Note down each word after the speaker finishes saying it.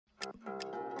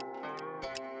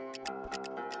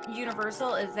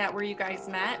Universal? Is that where you guys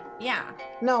met? Yeah.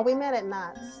 No, we met at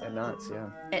Knott's. At Knott's, yeah.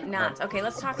 At Knott's. Okay,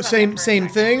 let's talk about Same that for a same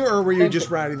second. thing, or were you Same just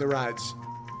thing. riding the rides?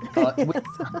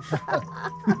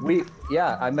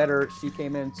 Yeah, I met her. She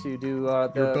came in to do You're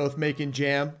the both making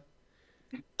jam.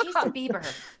 Jason Bieber.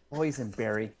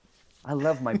 boysenberry. I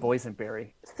love my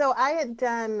boysenberry. So I had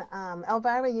done,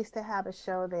 Elvira used to have a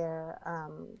show there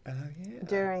Yeah.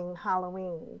 during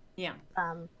Halloween. Yeah.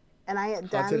 And I had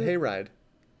done. Haunted Hayride.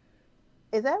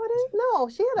 Is that what it is? No,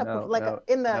 she had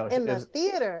in the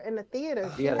theater. In the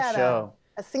theater, She had a show.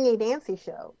 A singing dancey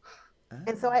show. Oh.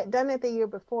 And so I had done it the year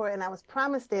before, and I was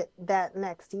promised it that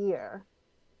next year,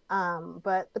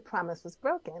 but the promise was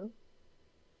broken.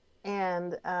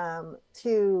 And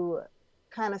to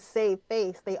kind of save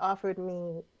face, they offered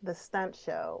me the stunt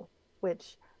show,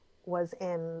 which was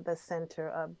in the center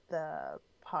of the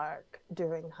park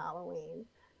during Halloween.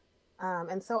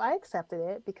 And so I accepted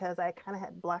it because I kind of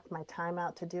had blocked my time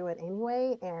out to do it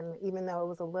anyway. And even though it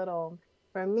was a little,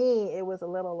 for me, it was a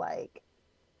little like,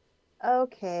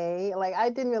 okay, like I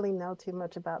didn't really know too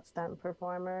much about stunt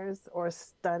performers or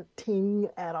stunting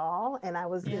at all. And I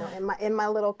was, you know, in my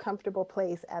little comfortable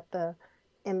place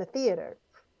in the theater.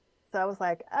 So I was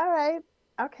like, all right,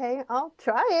 okay, I'll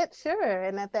try it, sure.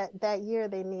 And at that year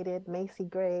they needed Macy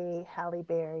Gray, Halle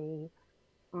Berry,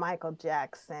 Michael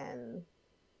Jackson,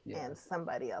 and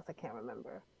somebody else I can't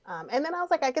remember. And then I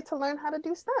was like, I get to learn how to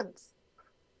do stunts.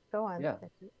 Go on. Yeah.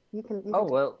 You can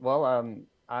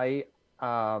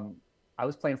I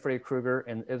was playing Freddy Krueger,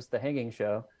 and it was the hanging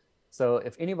show. So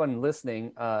if anyone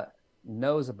listening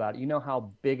knows about it, you know how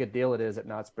big a deal it is at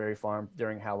Knott's Berry Farm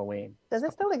during Halloween. Does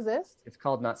it still exist? It's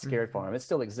called Not Scared Farm. It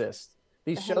still exists.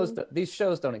 These shows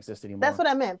don't exist anymore. That's what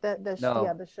I meant. The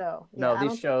show. No,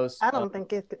 these shows. I don't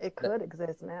think it could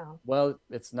exist now. Well,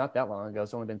 it's not that long ago.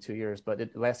 It's only been 2 years, but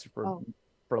it lasted for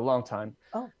a long time.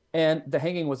 Oh. And The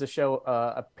Hanging was a show,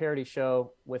 a parody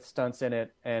show with stunts in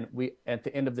it. And we, at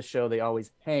the end of the show, they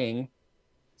always hang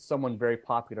someone very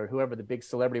popular, whoever the big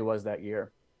celebrity was that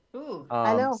year. Ooh.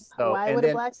 I know. Why would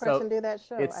a black person do that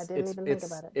show? I didn't even think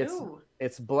about it.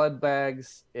 It's blood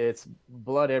bags. It's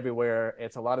blood everywhere.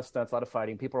 It's a lot of stunts, a lot of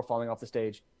fighting. People are falling off the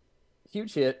stage.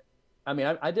 Huge hit. I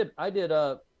mean, I did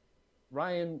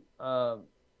Ryan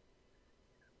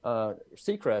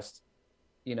Seacrest,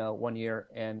 you know, one year,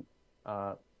 and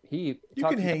you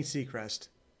can hang Seacrest.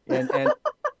 And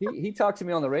he talked to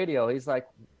me on the radio. He's like,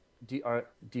 do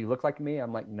you look like me?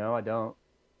 I'm like, no, I don't.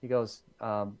 He goes,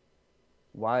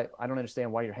 why? I don't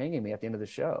understand why you're hanging me at the end of the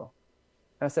show.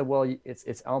 And I said, well,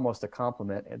 it's almost a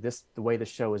compliment. And the way the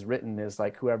show is written is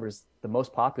like whoever's the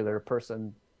most popular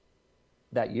person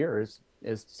that year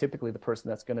is typically the person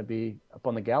that's going to be up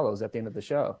on the gallows at the end of the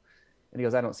show. And he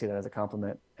goes, I don't see that as a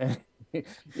compliment. And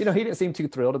you know, he didn't seem too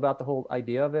thrilled about the whole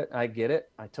idea of it. I get it.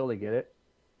 I totally get it.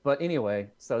 But anyway,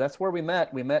 so that's where we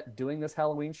met. We met doing this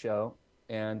Halloween show,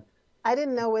 and I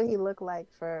didn't know what he looked like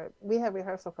we had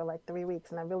rehearsal for like 3 weeks,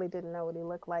 and I really didn't know what he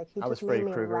looked like. He just made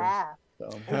me laugh. So.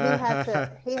 And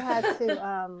he had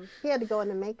to go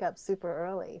into makeup super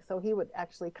early, so he would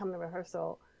actually come to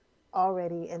rehearsal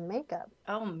already in makeup.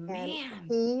 Oh man! And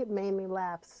he made me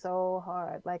laugh so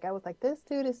hard. Like I was like, this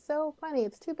dude is so funny.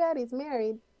 It's too bad he's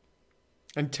married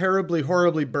and terribly,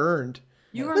 horribly burned.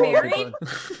 You were married?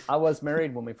 I was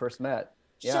married when we first met.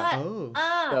 Yeah. Shut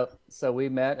up. So we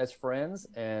met as friends,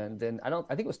 and then I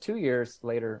think it was 2 years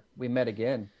later we met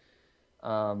again.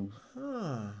 Well,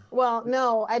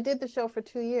 no, I did the show for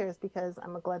 2 years because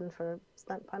I'm a glutton for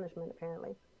stunt punishment,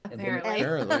 apparently.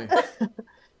 Apparently.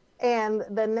 And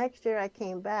the next year I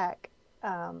came back,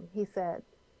 he said,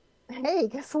 hey,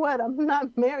 guess what? I'm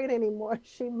not married anymore.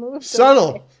 She moved. Subtle.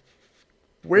 Away.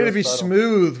 Way to be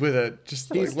smooth with it.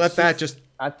 Just let that just.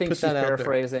 I think she's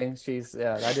paraphrasing. She's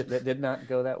I did not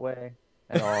go that way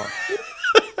at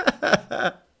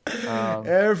all.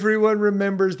 Everyone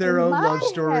remembers their own love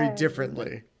story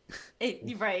differently.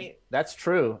 Right. That's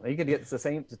true. You could get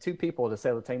the two people to say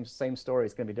the same story.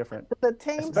 It's going to be different.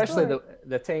 Especially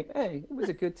the tame. Hey, it was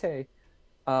a good day.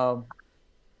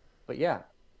 But yeah,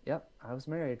 I was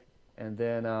married, and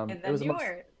then it was you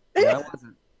weren't. Yeah, I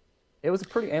wasn't. It was a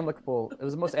pretty amicable. It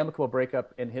was the most amicable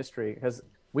breakup in history because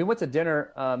we went to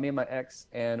dinner, me and my ex,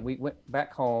 and we went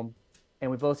back home, and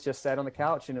we both just sat on the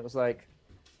couch, and it was like,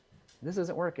 this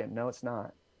isn't working. No, it's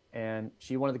not. And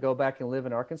she wanted to go back and live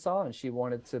in Arkansas, and she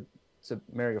wanted to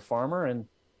marry a farmer, and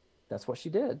that's what she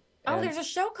did. Oh, and there's a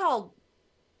show called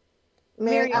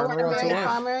Marry a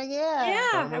Farmer.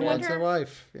 Yeah. I wonder.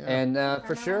 Wife. Yeah. And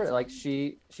for sure, like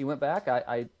she went back.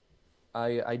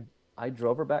 I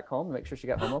drove her back home to make sure she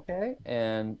got home okay,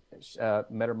 and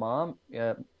met her mom.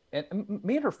 And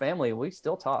me and her family, we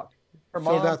still talk. her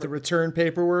Filled mom, out the return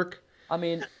paperwork. I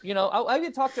mean, you know, I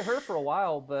did talk to her for a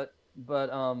while, but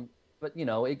you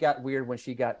know, it got weird when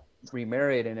she got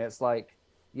remarried, and it's like,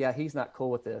 yeah, he's not cool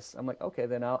with this. I'm like, okay,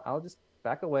 then I'll just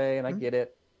back away, and I get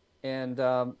it. And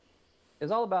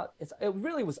it's all about, it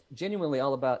really was genuinely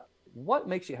all about what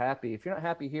makes you happy. If you're not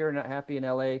happy here, not happy in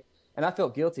LA, and I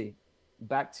felt guilty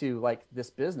back to like this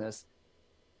business.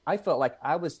 I felt like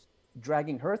I was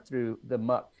dragging her through the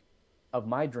muck of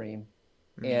my dream,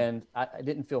 and I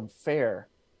didn't feel fair.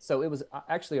 So it was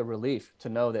actually a relief to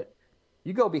know that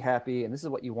you go be happy, and this is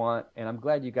what you want. And I'm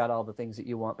glad you got all the things that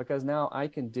you want, because now I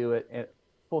can do it at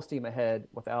full steam ahead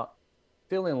without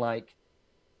feeling like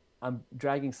I'm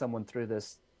dragging someone through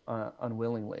this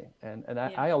unwillingly. And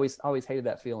I always hated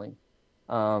that feeling.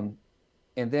 And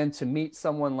then to meet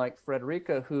someone like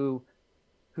Fredericka, who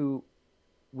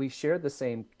we shared the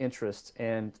same interests,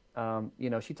 and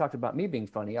you know, she talked about me being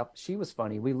funny. She was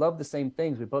funny. We loved the same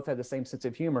things. We both had the same sense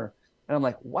of humor. And I'm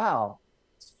like, wow,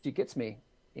 she gets me,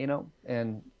 you know.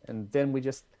 And then we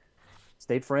just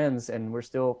stayed friends, and we're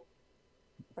still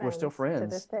friends. To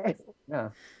this day. Yeah.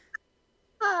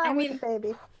 I mean, with a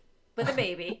baby. With a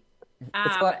baby.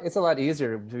 It's a lot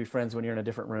easier to be friends when you're in a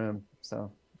different room. So.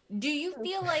 Do you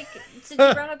feel like, since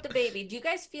you brought up the baby, do you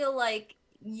guys feel like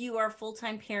you are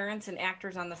full-time parents and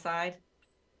actors on the side?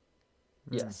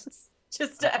 Yes.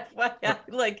 Just FYI,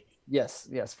 like. Yes,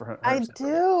 for her. I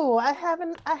do. I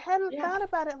hadn't thought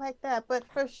about it like that, but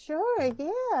for sure,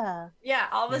 yeah. Yeah,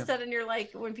 all of a sudden you're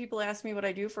like, when people ask me what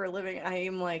I do for a living, I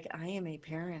am like, I am a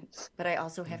parent, but I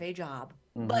also have a job.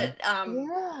 Mm-hmm. But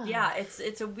yeah,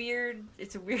 it's a weird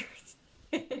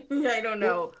I don't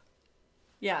know.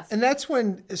 Yes. And that's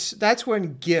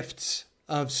when gifts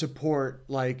of support,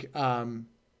 like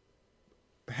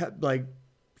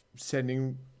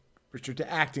sending Richard to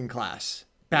acting class.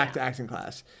 Back to acting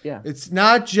class. Yeah. It's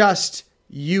not just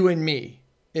you and me.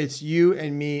 It's you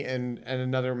and me and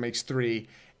another makes three.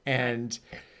 And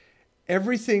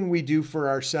everything we do for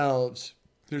ourselves,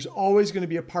 there's always going to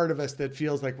be a part of us that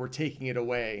feels like we're taking it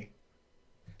away.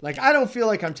 Like, I don't feel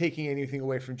like I'm taking anything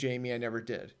away from Jamie. I never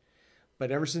did.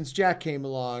 But ever since Jack came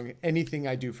along, anything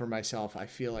I do for myself, I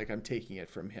feel like I'm taking it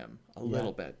from him a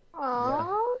little bit. Aww.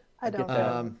 Yeah. I don't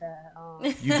get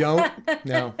that. You don't?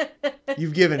 No.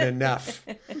 You've given enough.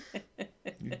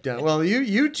 You've done well.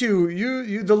 You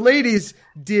two, the ladies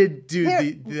did do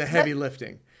the heavy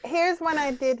lifting. Here's when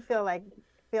I did feel like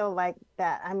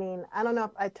that. I mean, I don't know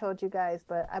if I told you guys,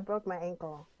 but I broke my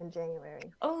ankle in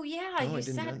January. Oh yeah, you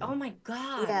said. Oh my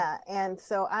God. Yeah, and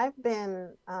so I've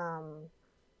been on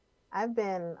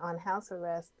house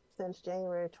arrest since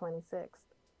January 26th,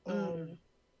 and.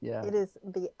 Yeah. It is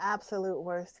the absolute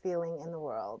worst feeling in the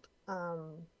world.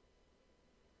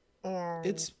 And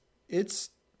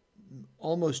it's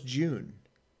almost June.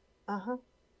 Uh-huh.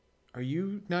 Are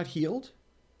you not healed?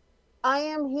 I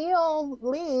am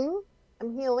healing.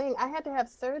 I'm healing. I had to have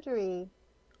surgery.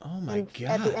 Oh my God.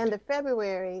 At the end of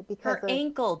February because her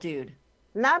ankle, dude.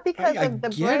 Not because of the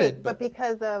break, but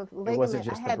because of ligament. It wasn't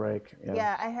just the break.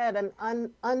 Yeah, I had an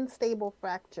unstable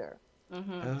fracture.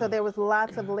 Mm-hmm. So there was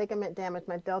lots of ligament damage.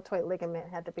 My deltoid ligament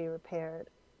had to be repaired,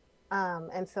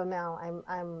 and so now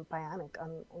I'm bionic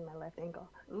in my left ankle.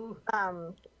 Ooh.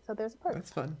 So there's a perk. That's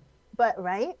fun. But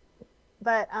I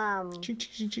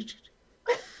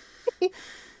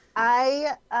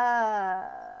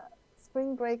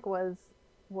spring break was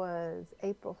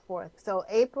April 4th. So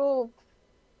April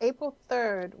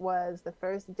 3rd was the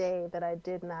first day that I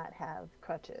did not have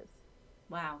crutches.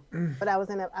 Wow. But I was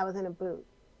in a boot.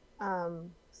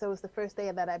 So it was the first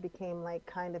day that I became like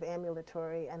kind of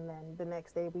ambulatory, and then the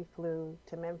next day we flew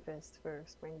to Memphis for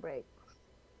spring break.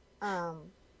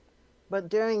 But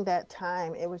during that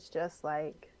time, it was just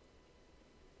like,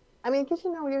 I mean, because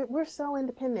we're so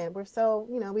independent. We're so,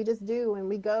 we just do, and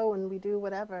we go and we do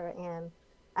whatever. And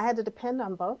I had to depend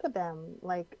on both of them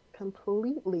like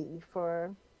completely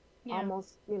for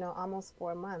almost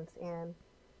 4 months. And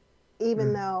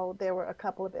even though there were a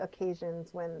couple of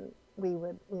occasions when we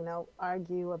would,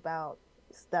 argue about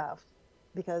stuff,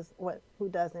 because who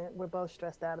doesn't? We're both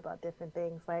stressed out about different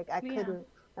things. Like I couldn't,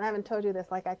 and I haven't told you this,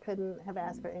 like I couldn't have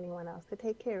asked for anyone else to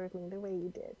take care of me the way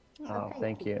you did. So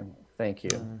thank you. Thank you.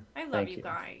 I love you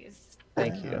guys.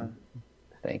 Thank you.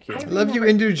 Thank you. I love you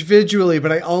individually,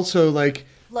 but I also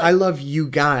I love you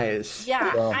guys.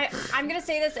 Yeah, well, I'm going to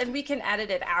say this, and we can edit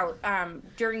it out.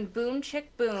 During Boom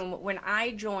Chick Boom, when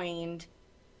I joined,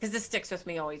 because this sticks with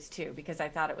me always too, because I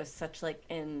thought it was such like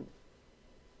an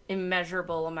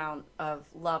immeasurable amount of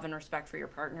love and respect for your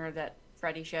partner that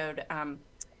Freddie showed.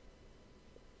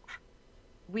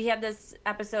 We had this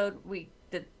episode, we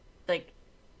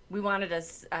wanted a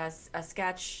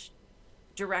sketch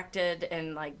directed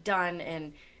and like done.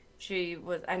 And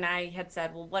I had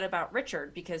said, well, what about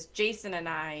Richard? Because Jason and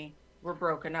I were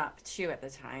broken up too at the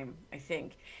time, I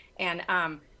think. And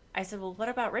I said, well, what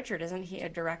about Richard? Isn't he a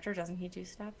director? Doesn't he do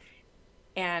stuff?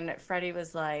 And Freddie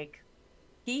was like,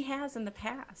 he has in the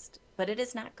past, but it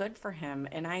is not good for him.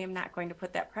 And I am not going to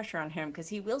put that pressure on him because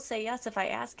he will say yes if I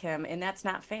ask him. And that's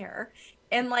not fair.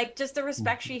 And like just the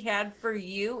respect she had for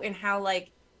you and how like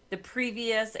a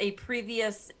previous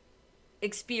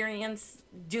experience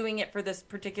doing it for this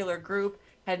particular group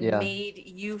had made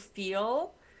you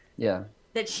feel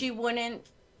that she wouldn't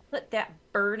put that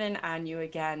burden on you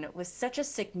again was such a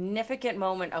significant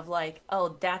moment of like,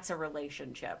 oh, that's a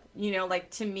relationship. You know, like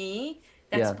to me,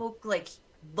 that spoke like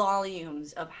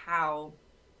volumes of how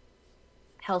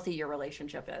healthy your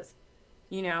relationship is,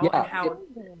 you know, and how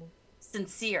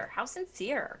sincere.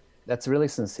 That's really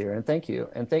sincere. And thank you.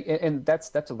 And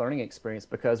that's a learning experience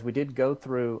because we did go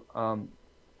through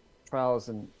trials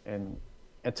and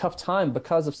a tough time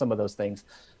because of some of those things.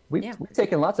 We've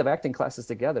taken lots of acting classes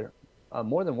together.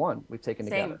 More than one we've taken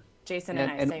together. Jason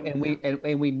and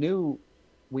I. We knew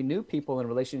people in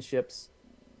relationships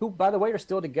who, by the way, are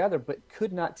still together, but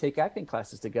could not take acting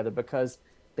classes together because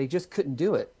they just couldn't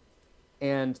do it.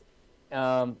 And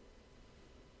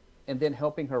then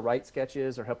helping her write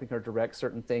sketches or helping her direct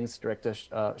certain things, direct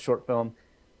a short film.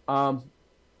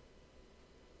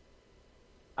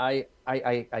 I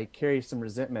carry some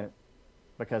resentment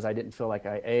because I didn't feel like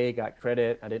I got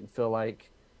credit. I didn't feel like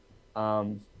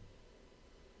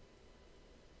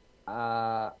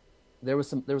there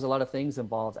was a lot of things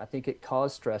involved. I think it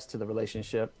caused stress to the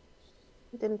relationship.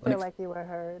 You didn't feel like you were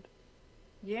heard.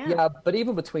 Yeah, but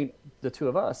even between the two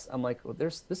of us, I'm like, well,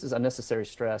 this is unnecessary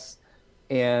stress,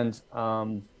 and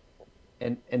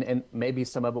maybe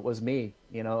some of it was me.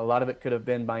 You know, a lot of it could have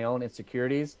been my own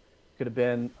insecurities, could have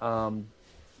been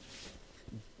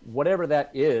whatever that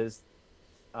is.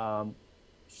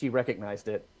 She recognized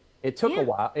it. It took a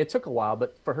while. It took a while,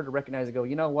 but for her to recognize and go,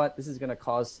 you know what, this is going to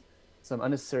cause some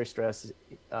unnecessary stress.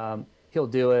 He'll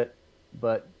do it,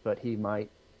 but he might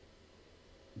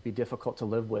be difficult to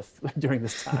live with during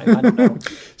this time. I don't know.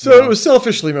 So it was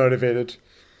selfishly motivated.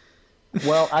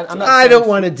 Well, I'm not. I don't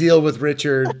want to deal with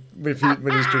Richard when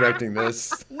he's directing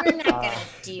this. We're not gonna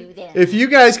do that. If you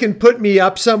guys can put me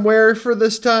up somewhere for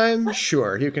this time,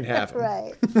 sure, you can have it.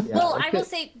 Right. Well, I will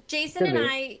say, Jason and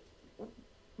I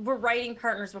were writing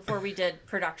partners before we did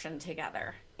production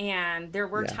together, and there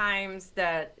were times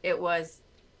that it was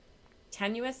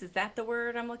tenuous. Is that the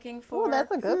word I'm looking for? Oh,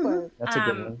 that's a good word. That's a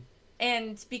good one.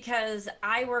 And because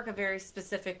I work a very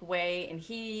specific way, and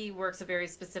he works a very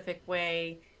specific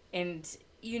way. And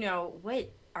you know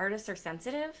what, artists are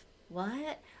sensitive.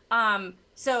 What?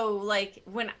 So like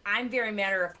when I'm very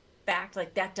matter of fact,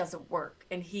 like that doesn't work,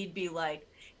 and he'd be like,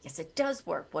 yes, it does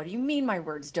work. What do you mean my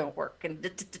words don't work? And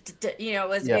you know, it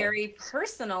was very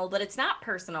personal, but it's not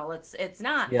personal. It's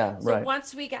not. Yeah. So right.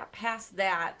 once we got past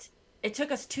that, it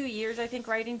took us 2 years, I think,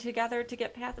 writing together to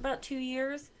get past about 2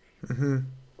 years. Mm-hmm.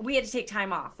 We had to take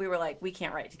time off. We were like, we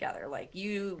can't write together. Like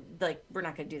we're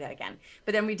not going to do that again.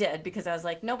 But then we did, because I was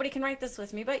like, nobody can write this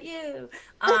with me but you.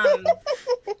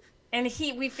 And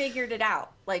we figured it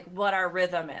out, like what our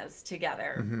rhythm is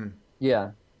together. Mm-hmm.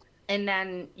 Yeah. And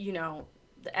then, you know,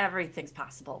 everything's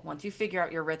possible. Once you figure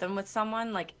out your rhythm with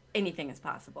someone, like anything is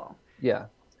possible. Yeah.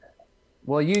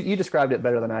 Well, you described it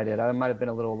better than I did. I might have been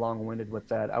a little long-winded with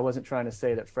that. I wasn't trying to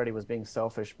say that Freddie was being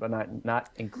selfish, but not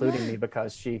including me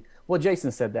because well,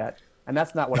 Jason said that, and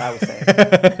that's not what I was saying.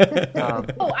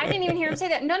 I didn't even hear him say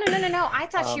that. No. I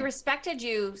thought she respected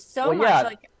you so much. Yeah.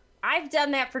 Like I've done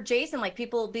that for Jason. Like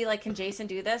people will be like, can Jason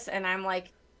do this? And I'm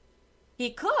like, he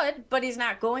could, but he's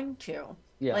not going to.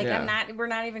 Yeah. Like Yeah. we're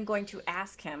not even going to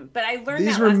ask him. But I learned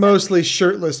These that were lesson. mostly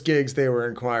shirtless gigs they were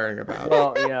inquiring about.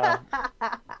 Well, yeah.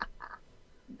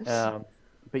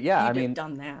 But yeah, You'd I mean, have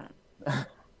done that.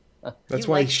 That's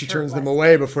You why like she turns them shirtless.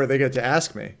 away before they get to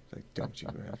ask me. Like, don't you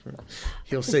ask me?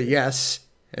 He'll say yes,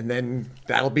 and then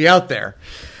that'll be out there.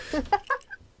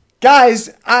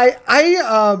 Guys,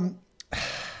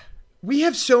 we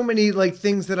have so many like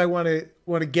things that I want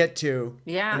to get to.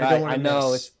 Yeah. and I don't wanna I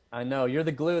know. miss. I know. You're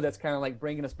the glue that's kind of like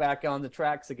bringing us back on the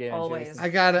tracks again. Always. Jason. I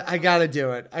gotta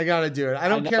do it. I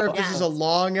don't care if this Yeah. is a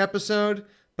long episode,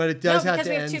 but it does have because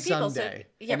to we have end 2 people. someday. So,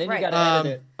 yeah, And then right. you got to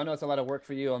edit it. I know it's a lot of work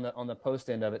for you on the post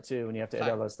end of it too, when you have to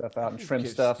edit all that stuff out and trim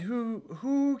stuff.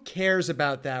 Who cares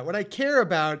about that? What I care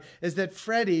about is that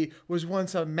Freddie was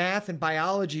once a math and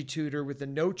biology tutor with the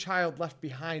No Child Left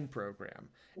Behind program.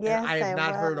 Yes, and I have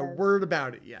not heard a was. word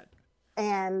about it yet.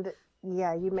 And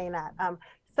yeah, you may not.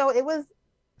 So it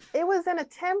was an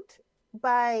attempt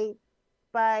by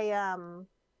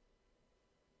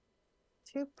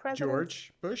two presidents.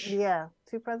 George Bush. Yeah,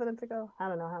 2 presidents ago. I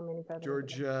don't know how many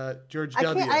presidents. George I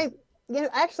W. can't.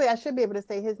 Actually, I should be able to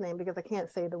say his name because I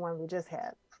can't say the one we just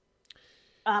had.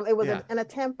 It was Yeah. an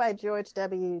attempt by George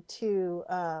W. to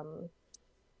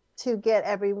get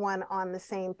everyone on the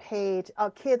same page,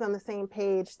 kids on the same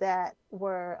page that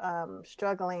were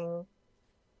struggling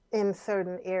in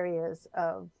certain areas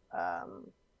of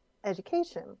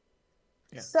education.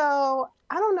 Yeah. So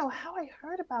I don't know how I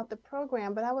heard about the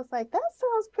program, but I was like, that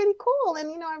sounds pretty cool.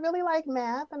 And, I really like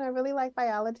math and I really like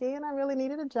biology and I really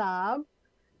needed a job,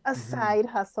 a side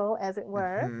hustle, as it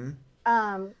were.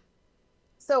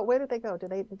 So where did they go? Do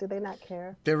they not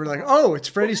care? They were like, oh, it's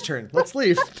Freddie's turn. Let's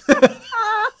leave.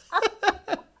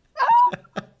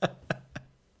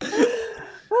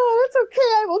 Oh, that's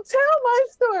okay. I will tell my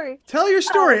story. Tell your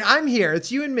story. I'm here.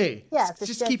 It's you and me. Yes.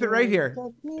 Just keep it right here.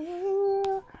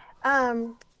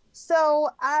 So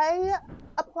I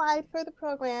applied for the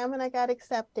program and I got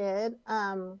accepted.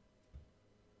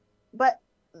 But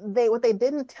what they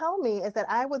didn't tell me is that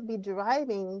I would be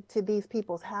driving to these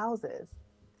people's houses.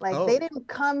 Like they didn't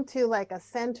come to like a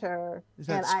center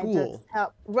and I just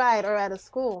helped, right, or at a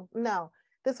school. No,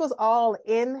 this was all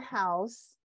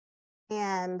in-house,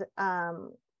 and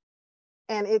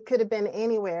it could have been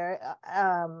anywhere.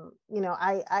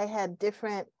 I had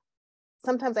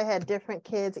sometimes I had different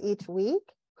kids each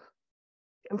week.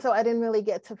 And so I didn't really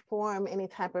get to form any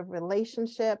type of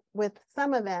relationship with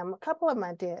some of them. A couple of them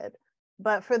I did.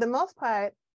 But for the most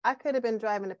part, I could have been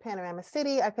driving to Panorama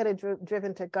City. I could have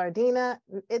driven to Gardena.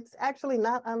 It's actually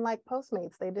not unlike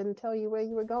Postmates. They didn't tell you where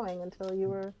you were going until you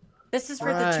were... This is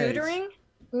for the tutoring?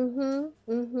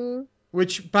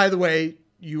 Which, by the way,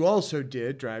 you also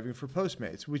did, driving for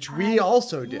Postmates, which we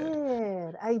also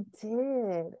did. I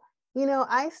did.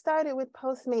 I started with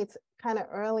Postmates kind of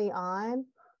early on,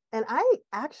 and I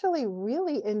actually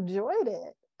really enjoyed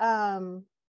it.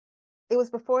 It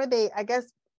was before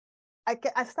I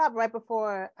stopped right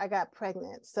before I got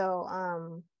pregnant. So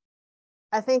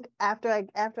I think after I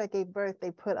gave birth,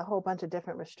 they put a whole bunch of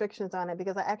different restrictions on it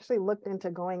because I actually looked into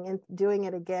doing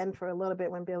it again for a little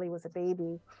bit when Billy was a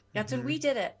baby. That's when we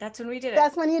did it. That's when you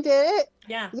did it?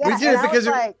 Yeah. We did it because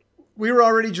we were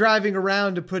already driving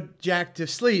around to put Jack to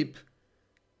sleep.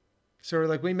 So we're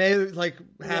like, we may as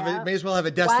well have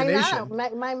a destination. Why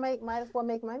not? Might as well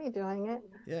make money doing it.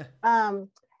 Yeah.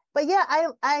 But yeah,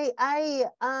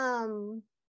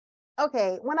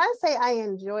 okay, when I say I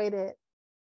enjoyed it,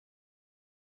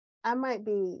 I might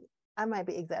be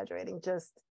exaggerating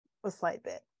just a slight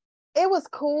bit. It was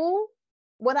cool.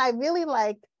 What I really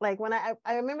liked, like when I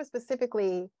remember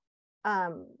specifically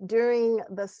during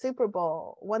the Super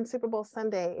Bowl, one Super Bowl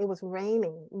Sunday, it was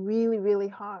raining really, really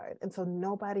hard. And so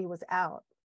nobody was out.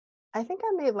 I think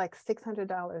I made like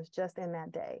 $600 just in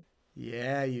that day.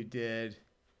 Yeah, you did.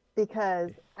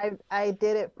 Because I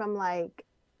did it from like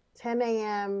 10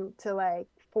 a.m. to like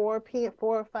 4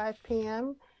 or 5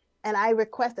 p.m. And I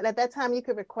requested, at that time you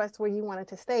could request where you wanted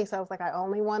to stay. So I was like, I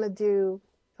only want to do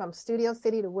from Studio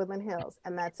City to Woodland Hills,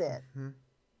 and that's it.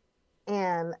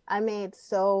 And I made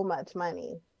so much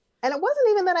money. And it wasn't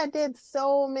even that I did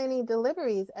so many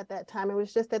deliveries at that time. It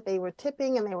was just that they were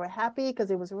tipping and they were happy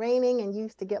because it was raining and you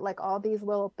used to get like all these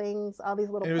little things, all these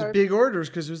little perks. It was big orders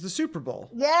because it was the Super Bowl.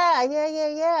 Yeah.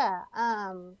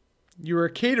 You were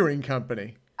a catering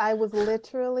company. I was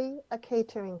literally a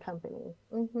catering company.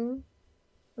 I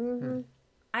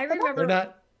remember...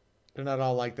 They're not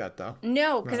all like that though.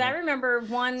 No, because I remember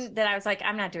one that I was like,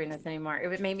 I'm not doing this anymore.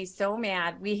 It made me so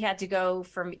mad. We had to go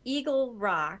from Eagle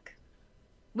Rock.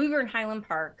 We were in Highland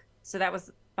Park, so that was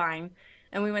fine.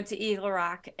 And we went to Eagle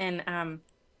Rock, and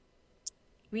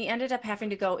we ended up having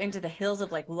to go into the hills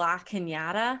of like La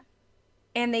Cañada,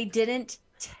 and they didn't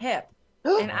tip.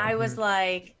 And I was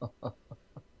like,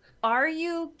 are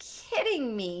you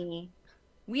kidding me?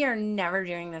 We are never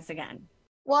doing this again.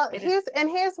 Well,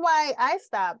 here's why I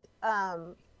stopped.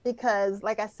 Because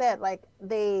like I said, like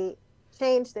they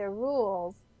changed their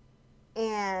rules,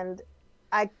 and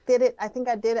I did it. I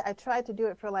tried to do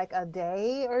it for like a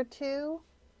day or two,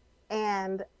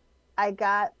 and I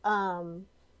got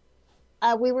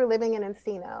we were living in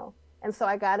Encino, and so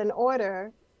I got an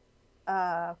order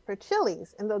for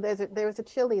Chili's, and though there was a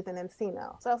Chili's in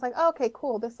Encino, so I was like, oh, okay,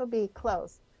 cool, this will be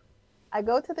close. I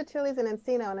go to the Chili's in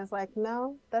Encino, and it's like,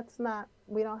 no, that's not.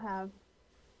 We don't have.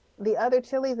 The other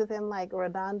Chili's is in like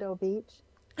Redondo Beach.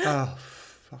 Oh,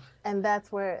 fuck. And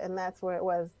that's where it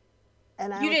was.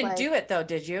 And you didn't do it though,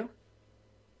 did you?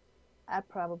 I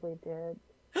probably did.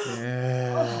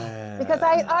 Yeah. Because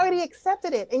I already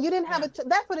accepted it, and you didn't have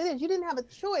that's what it is. You didn't have a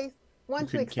choice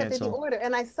once you accepted the order.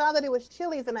 And I saw that it was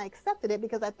Chili's, and I accepted it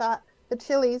because I thought the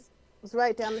Chili's was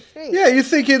right down the street. Yeah, you're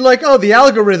thinking like, oh, the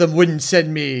algorithm wouldn't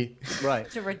send me. Right.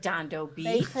 To Redondo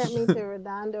They Beach. sent me to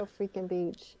Redondo freaking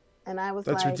Beach, and I was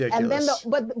That's like, ridiculous.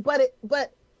 and then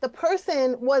but the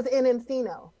person was in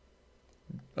Encino,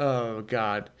 Oh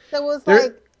God. so it was There-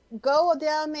 like, go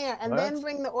down there and then What?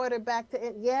 bring the order back to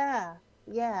it. Yeah.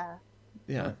 Yeah.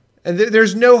 And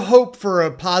there's no hope for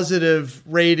a positive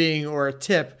rating or a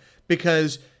tip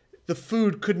because the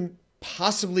food couldn't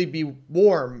possibly be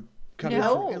warm. Coming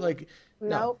No. from, like,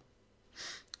 Nope.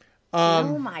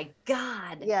 Oh my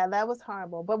God. Yeah, that was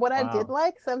horrible. But what I did Wow.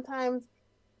 like sometimes,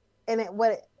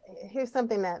 here's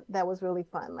something that was really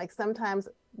fun. Like sometimes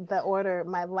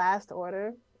my last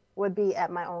order would be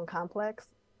at my own complex,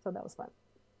 so that was fun.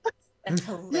 That's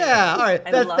hilarious. Yeah, all right.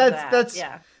 I That's love that's that.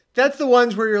 Yeah. that's the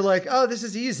ones where you're like, oh, this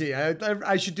is easy.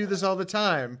 I should do this all the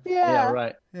time. Yeah,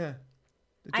 right. Yeah.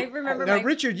 I remember Now, my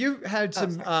Richard, you had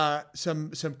Oh,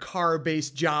 some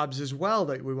car-based jobs as well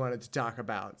that we wanted to talk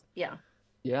about. yeah.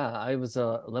 Yeah, I was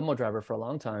a limo driver for a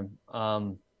long time.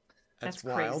 That's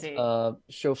wild. crazy.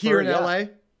 Chauffeur Here in yeah, LA,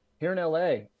 Here in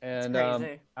LA, and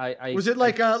crazy. I was it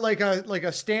like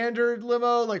a standard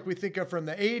limo like we think of from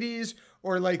the '80s,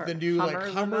 or like Or the new Hummer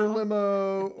like Hummer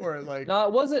limo, or like No,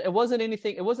 it wasn't. It wasn't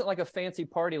anything. It wasn't like a fancy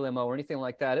party limo or anything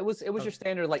like that. It was your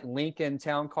standard like Lincoln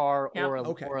town car Yeah. or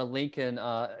a Lincoln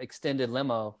extended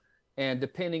limo, and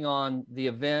depending on the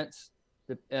event,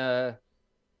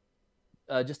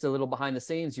 just a little behind the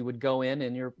scenes, you would go in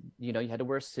and you had to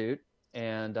wear a suit,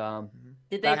 and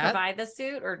Did they that- provide the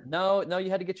suit or no, you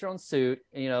had to get your own suit,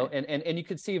 and you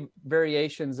could see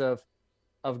variations of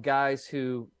guys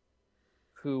who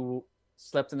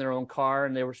slept in their own car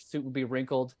and their suit would be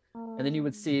wrinkled. And then you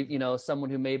would see, someone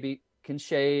who maybe can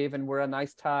shave and wear a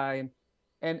nice tie.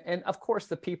 And of course,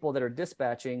 the people that are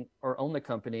dispatching or own the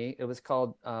company, it was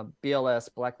called BLS,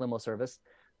 Black Limo Service.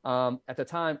 At the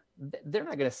time, they're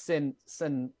not going to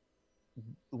send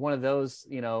one of those,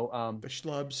 the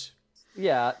schlubs.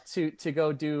 yeah, to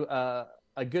go do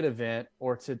a good event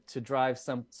or to drive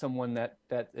someone that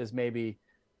is maybe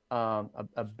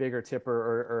a bigger tipper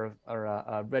or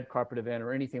a red carpet event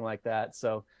or anything like that.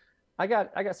 So I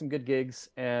got some good gigs,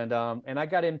 and I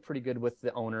got in pretty good with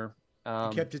the owner. You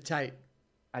kept it tight.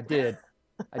 I did.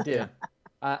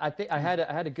 I think I had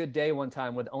a good day one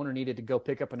time when the owner needed to go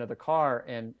pick up another car,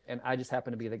 and I just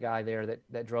happened to be the guy there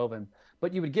that drove him.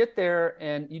 But you would get there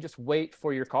and you just wait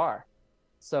for your car.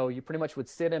 So you pretty much would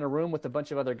sit in a room with a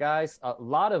bunch of other guys. A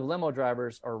lot of limo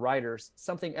drivers are writers.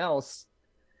 Something else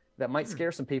that might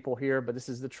scare some people here, but this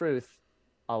is the truth.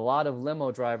 A lot of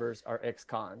limo drivers are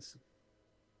ex-cons.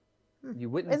 You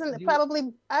wouldn't. Isn't it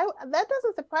probably? That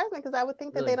doesn't surprise me because I would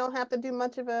think that Really? they don't have to do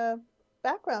much of a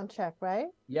background check, right?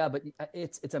 Yeah, but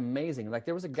it's amazing. Like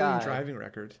there was a Clean guy. driving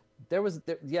record.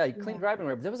 Clean driving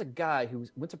record. There was a guy who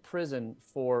went to prison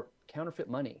for counterfeit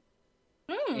money.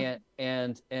 And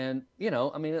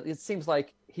I mean, it seems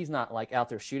like he's not like out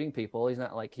there shooting people. He's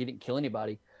not like he didn't kill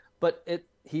anybody, but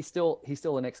he's still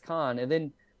an ex-con. And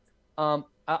then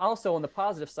also on the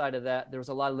positive side of that, there was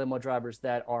a lot of limo drivers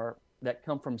that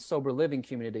come from sober living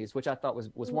communities, which I thought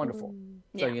was wonderful.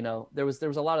 So there was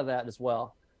a lot of that as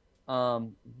well.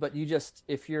 But you just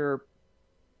if you're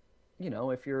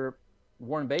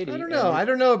Warren Beatty, I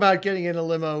don't know about getting in a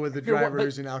limo with the You're what- driver but-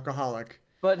 who's an alcoholic.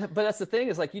 But that's the thing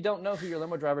is like you don't know who your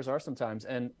limo drivers are sometimes,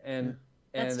 and That's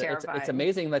it's terrifying.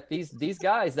 amazing that these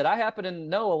guys that I happen to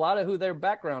know a lot of who their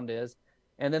background is,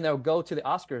 and then they'll go to the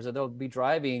Oscars or they'll be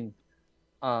driving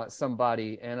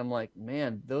somebody, and I'm like,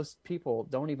 man, those people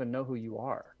don't even know who you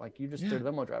are. Like you just they're a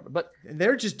limo driver, but And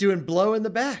they're just doing blow in the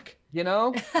back. you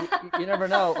never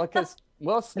know because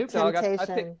Snoop Dogg,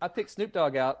 temptation. I picked Snoop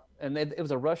Dogg out, and it was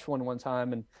a rush one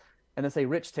time, and they say,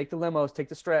 Rich, take the limos, take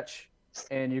the stretch.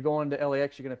 And you're going to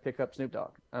LAX, you're going to pick up Snoop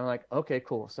Dogg. I'm like, okay,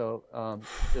 cool. So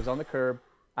it was on the curb.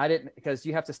 I didn't, because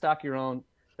you have to stock your own.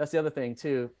 That's the other thing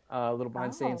too, a little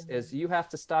behind the scenes, is you have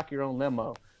to stock your own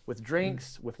limo with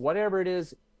drinks, with whatever it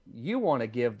is you want to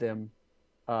give them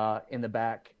in the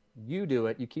back. You do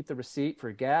it. You keep the receipt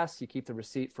for gas. You keep the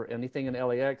receipt for anything in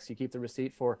LAX. You keep the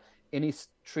receipt for any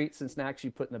treats and snacks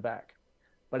you put in the back.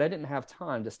 But I didn't have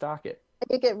time to stock it.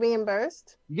 You get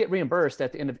reimbursed. You get reimbursed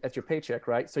at the end of your paycheck,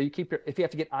 right? So you keep if you have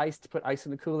to get ice to put ice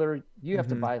in the cooler, you have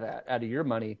to buy that out of your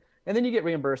money, and then you get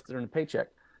reimbursed during the paycheck.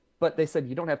 But they said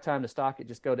you don't have time to stock it;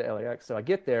 just go to LAX. So I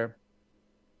get there.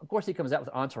 Of course, he comes out with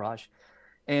entourage,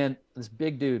 and this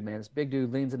big dude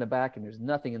leans in the back, and there's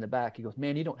nothing in the back. He goes,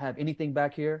 "Man, you don't have anything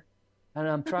back here?" And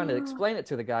I'm trying to explain it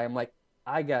to the guy. I'm like,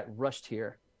 "I got rushed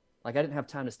here, like I didn't have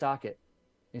time to stock it."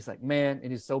 And he's like, "Man,"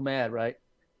 and he's so mad, right?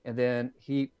 And then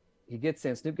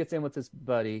Snoop gets in with his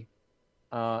buddy,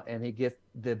 and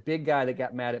the big guy that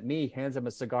got mad at me hands him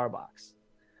a cigar box.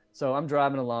 So I'm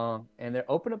driving along, and they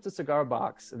open up the cigar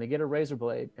box, and they get a razor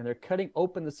blade, and they're cutting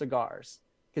open the cigars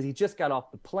because he just got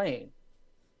off the plane.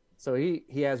 So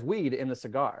he has weed in the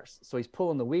cigars. So he's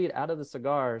pulling the weed out of the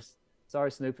cigars. Sorry,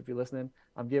 Snoop, if you're listening.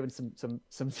 I'm giving some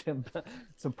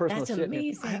personal That's shit.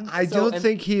 amazing. I don't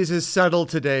think he is as subtle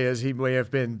today as he may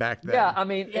have been back then. Yeah, I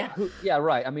mean,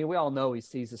 right. I mean, we all know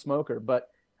he's a smoker, but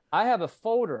I have a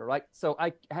folder, right? So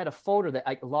I had a folder that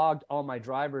I logged all my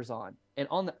drivers on, and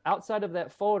on the outside of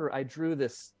that folder, I drew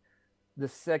this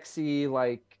sexy,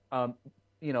 like,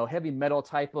 heavy metal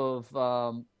type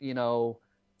of,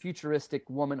 futuristic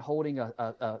woman holding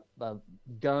a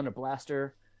gun or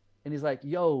blaster. And he's like,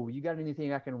 yo, you got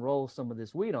anything I can roll some of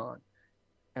this weed on?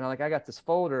 And I got this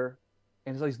folder.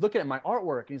 And so he's looking at my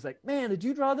artwork, and he's like, man, did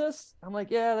you draw this? I'm like,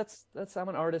 yeah, that's I'm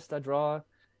an artist. I draw.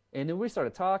 And then we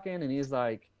started talking, and he's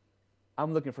like,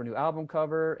 I'm looking for a new album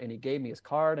cover. And he gave me his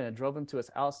card, and I drove him to his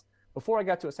house. Before I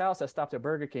got to his house, I stopped at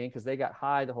Burger King because they got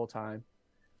high the whole time.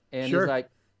 And Sure. he's like,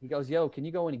 he goes, yo, can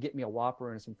you go in and get me a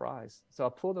Whopper and some fries? So I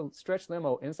pulled a stretch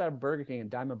limo inside of Burger King in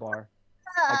Diamond Bar.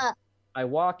 I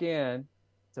walk in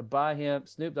to buy him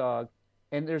Snoop Dogg,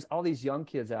 and there's all these young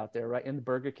kids out there, right, in the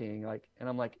Burger King, and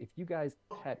I'm like, if you guys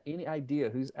had any idea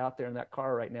who's out there in that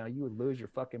car right now, you would lose your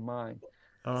fucking mind.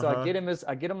 So I get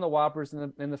him the Whoppers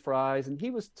and the fries, and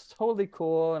he was totally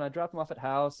cool. And I dropped him off at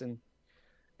house, and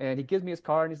he gives me his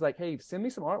card, and he's like, hey, send me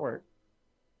some artwork.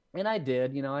 And I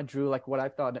did, I drew like what I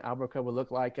thought an album cover would look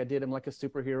like. I did him like a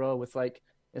superhero with, like,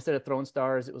 instead of throwing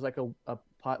stars, it was like a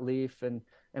pot leaf, and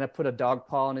I put a dog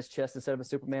paw on his chest instead of a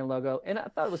Superman logo. And I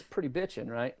thought it was pretty bitchin',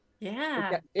 right?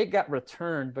 Yeah. It got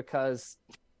returned because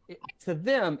to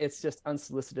them, it's just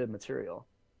unsolicited material.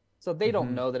 So they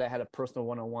don't know that I had a personal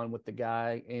one-on-one with the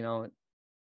guy,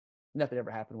 nothing ever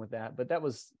happened with that. But that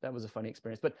was a funny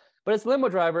experience. But as a limo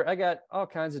driver, I got all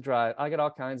kinds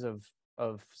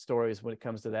of stories when it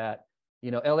comes to that.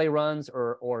 LA runs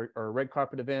or red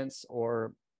carpet events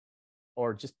or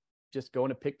just going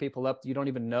to pick people up you don't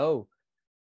even know.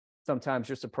 Sometimes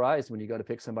you're surprised when you go to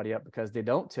pick somebody up because they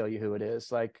don't tell you who it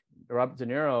is. Like Robert De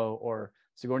Niro or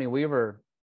Sigourney Weaver,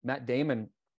 Matt Damon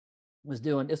was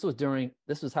doing, this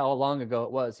was how long ago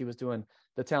it was. He was doing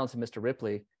The Talented Mr.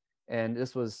 Ripley. And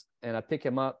I pick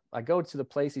him up. I go to the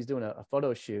place he's doing a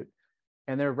photo shoot,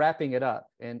 and they're wrapping it up.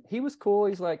 And he was cool.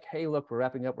 He's like, hey, look, we're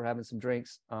wrapping up. We're having some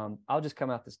drinks. I'll just come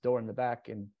out this door in the back.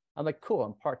 And I'm like, cool.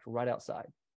 I'm parked right outside.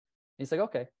 And he's like,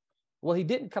 okay. Well, he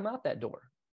didn't come out that door.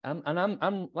 I'm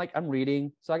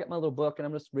reading. So I got my little book, and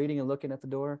I'm just reading and looking at the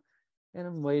door, and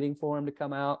I'm waiting for him to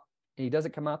come out. And he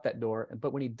doesn't come out that door.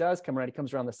 But when he does come around, he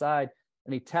comes around the side,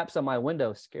 and he taps on my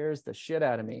window, scares the shit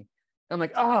out of me. I'm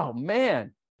like, oh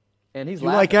man. And he's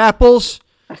laughing. Like apples?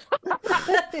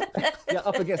 Yeah,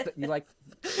 up against it. You like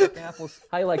apples?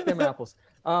 How you like them apples?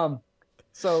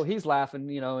 So he's laughing,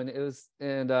 and it was,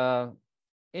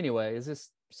 anyway, it's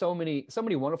just so many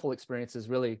wonderful experiences,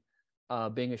 really,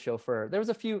 being a chauffeur. There was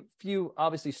a few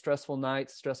obviously stressful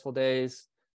nights, stressful days,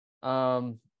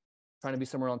 trying to be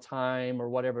somewhere on time or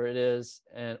whatever it is,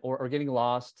 or getting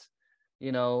lost,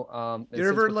 Did you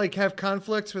ever have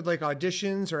conflicts with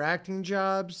auditions or acting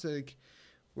jobs,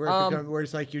 where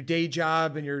it's like your day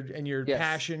job and your yes.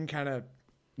 passion kind of?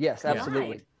 Yes, absolutely.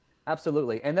 Right.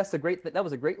 Absolutely. And that's one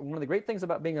of the great things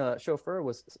about being a chauffeur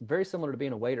was very similar to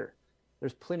being a waiter.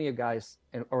 There's plenty of guys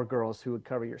or girls who would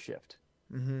cover your shift.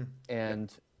 Mm-hmm.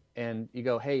 And you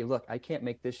go, hey, look, I can't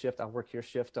make this shift. I'll work your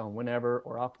shift on whenever,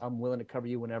 or I'm willing to cover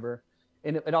you whenever.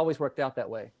 And it always worked out that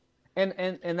way.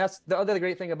 And that's the other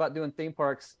great thing about doing theme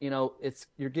parks.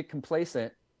 You get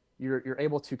complacent. You're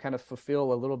able to kind of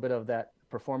fulfill a little bit of that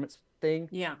performance thing.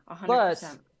 Yeah,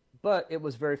 100%. But it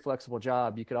was a very flexible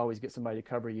job. You could always get somebody to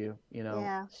cover you.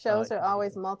 Yeah, shows are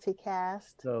always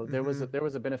multicast. So there was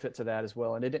a benefit to that as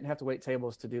well, and they didn't have to wait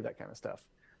tables to do that kind of stuff.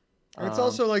 And it's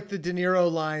also like the De Niro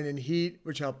line in Heat,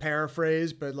 which I'll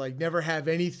paraphrase, but never have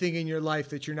anything in your life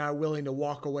that you're not willing to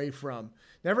walk away from.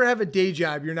 Never have a day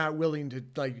job you're not willing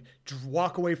to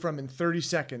walk away from in 30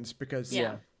 seconds because keep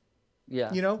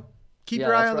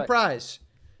your eye on the prize.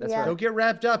 That's right. Don't get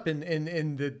wrapped up in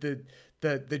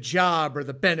the job or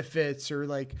the benefits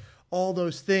or all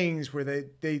those things where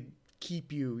they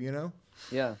keep you,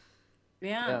 Yeah,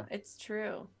 it's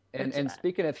true. And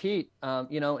speaking of Heat,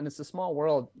 and it's a small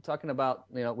world. Talking about,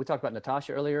 we talked about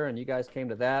Natasha earlier, and you guys came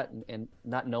to that, and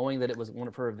not knowing that it was one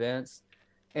of her events,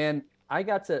 and I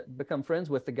got to become friends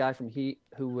with the guy from Heat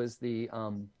who was the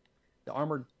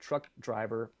armored truck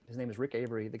driver. His name is Rick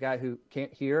Avery, the guy who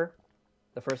can't hear,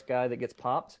 the first guy that gets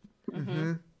popped,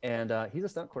 and he's a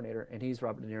stunt coordinator, and he's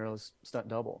Robert De Niro's stunt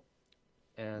double,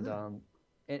 and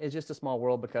it's just a small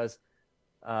world because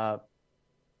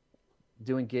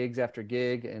doing gigs after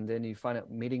gig, and then you find out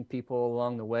meeting people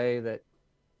along the way that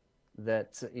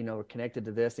are connected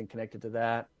to this and connected to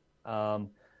that.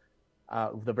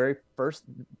 The very first,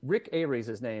 Rick Avery's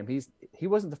his name. He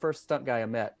wasn't the first stunt guy I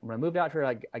met. When I moved out here,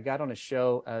 I got on a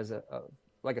show as a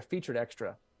featured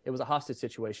extra. It was a hostage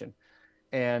situation,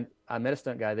 and I met a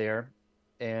stunt guy there,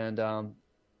 and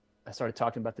I started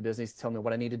talking about the business, telling me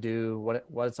what I need to do,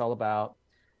 what it's all about,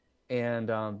 and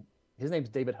his name's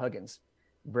David Huggins,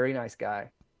 very nice guy.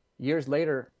 Years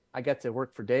later, I got to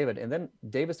work for David, and then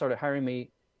David started hiring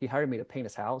me. He hired me to paint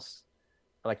his house,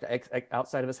 like the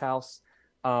outside of his house.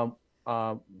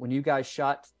 When you guys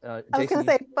shot, I was going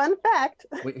to say, fun fact.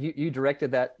 You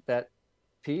directed that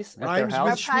piece at their Rhymes house.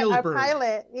 with Our Spielberg.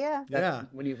 pilot, yeah. Yeah.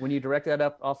 When you directed that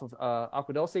up off of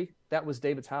Aqua Dulce, that was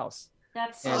David's house.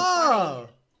 That's so Oh,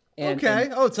 funny. okay.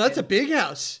 So that's a big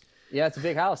house. Yeah, it's a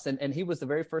big house, and he was the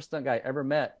very first stunt guy I ever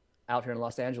met out here in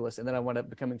Los Angeles, and then I wound up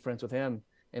becoming friends with him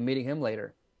and meeting him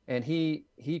later. And he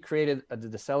created a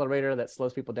decelerator that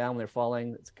slows people down when they're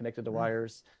falling. It's connected to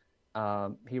wires.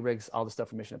 He rigs all the stuff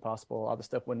for Mission Impossible, all the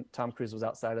stuff when Tom Cruise was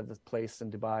outside of the place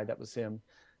in Dubai. That was him.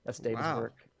 That's David's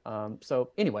work.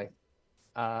 So anyway,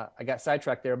 I got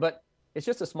sidetracked there, but it's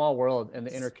just a small world and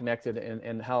the interconnected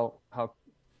and how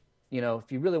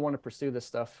if you really want to pursue this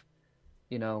stuff,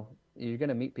 you're going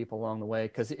to meet people along the way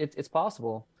because it's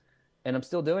possible. And I'm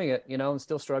still doing it, I'm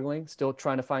still struggling, still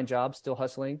trying to find jobs, still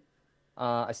hustling.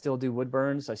 I still do wood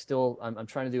burns. I'm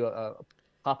trying to do a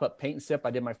pop-up paint and sip. I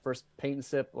did my first paint and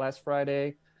sip last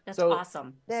Friday. That's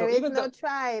awesome. There is no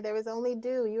try. There is only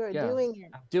do. You are doing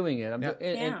it. I'm doing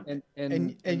it.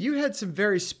 And you had some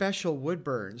very special wood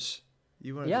burns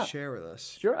you wanted to share with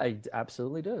us. Sure, I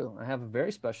absolutely do. I have a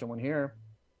very special one here.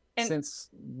 And since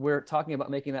we're talking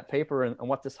about making that paper and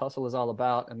what this hustle is all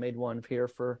about, I made one here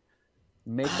for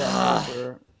Make That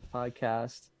Paper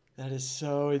podcast. That is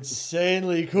so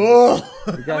insanely cool.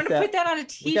 I want to put that on a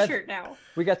t-shirt now.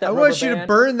 We got that. I want you to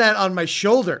burn that on my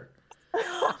shoulder.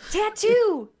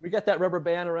 Tattoo. We got that rubber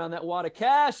band around that wad of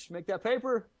cash. Make that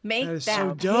paper. Make that is that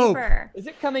so dope. paper. Is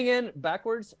it coming in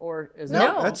backwards or is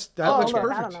No, it? That looks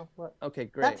perfect. I don't know. Okay,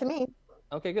 great. Not to me.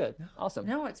 Okay, good. Awesome.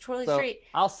 No, it's totally So straight.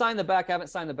 I'll sign the back. I haven't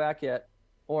signed the back yet.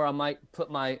 Or I might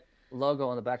put my logo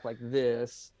on the back like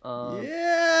this.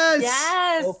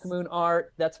 Yes. Oak Moon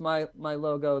Art. That's my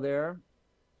logo there.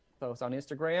 So it's on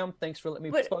Instagram. Thanks for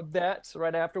letting me plug that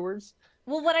right afterwards.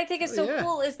 Well, what I think is so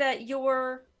cool is that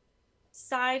your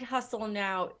side hustle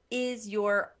now is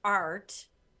your art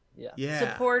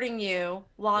supporting you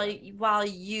while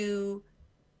you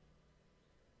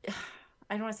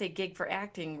I don't want to say gig for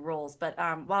acting roles, but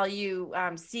while you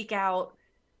seek out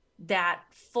that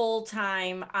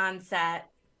full-time on-set,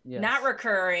 not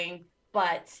recurring,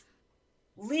 but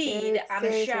lead on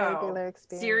a show,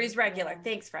 series regular.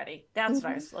 Thanks, Freddie. That's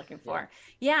what I was looking for.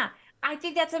 Yeah, I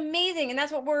think that's amazing, and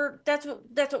that's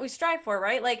what we strive for,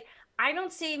 right? Like, I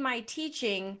don't see my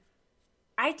teaching.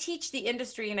 I teach the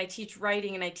industry, and I teach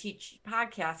writing, and I teach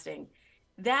podcasting.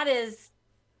 That is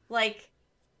like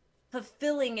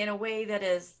fulfilling in a way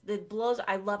that blows.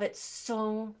 I love it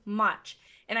so much.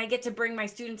 And I get to bring my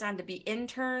students on to be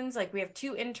interns. Like, we have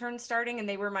 2 interns starting, and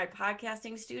they were my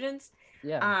podcasting students.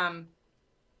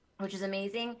 Which is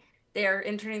amazing. They're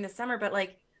interning this summer, but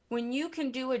like, when you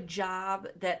can do a job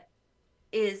that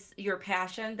is your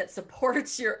passion, that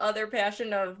supports your other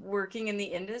passion of working in the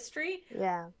industry,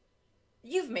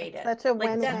 you've made it. Such a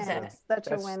win-win. Such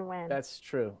a win-win. That's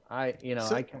true. I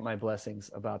count my blessings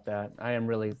about that. I am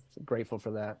really grateful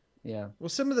for that. Yeah. Well,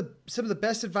 some of the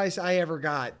best advice I ever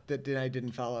got that I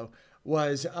didn't follow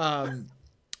was,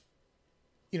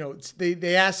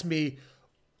 they asked me,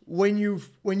 when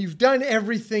you've done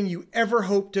everything you ever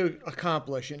hoped to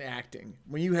accomplish in acting,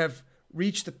 when you have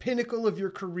reached the pinnacle of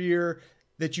your career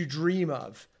that you dream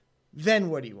of, then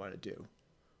what do you want to do?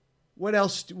 What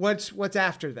else? What's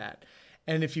after that?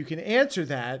 And if you can answer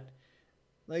that,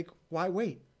 like, why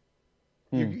wait?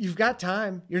 You've got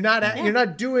time. You're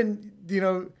not doing,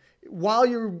 while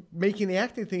you're making the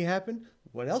acting thing happen.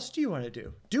 What else do you want to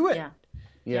do? Do it.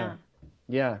 Yeah.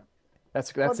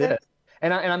 That's it.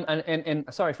 And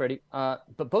sorry, Freddie,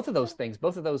 but both of those things,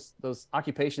 both of those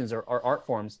occupations are art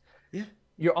forms. Yeah.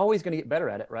 You're always going to get better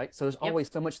at it, right? So there's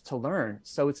always so much to learn.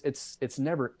 So it's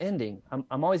never ending.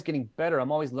 I'm always getting better.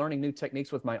 I'm always learning new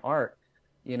techniques with my art,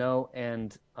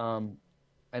 and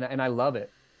I love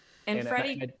it. And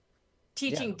Freddie,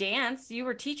 teaching dance, you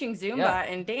were teaching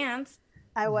Zumba and dance.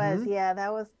 I was,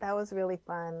 that was really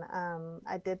fun.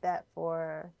 I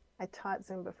taught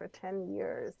Zumba for 10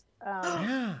 years.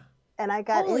 And I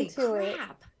got into it.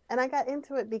 And I got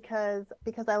into it because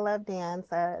I love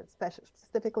dance. I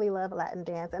specifically love Latin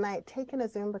dance, and I had taken a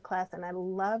Zumba class and I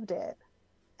loved it.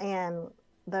 And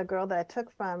the girl that I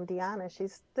took from, Deanna,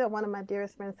 she's still one of my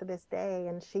dearest friends to this day,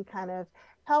 and she kind of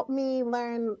helped me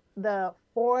learn the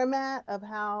format of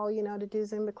how, to do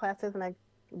Zumba classes, and I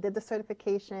did the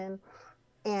certification,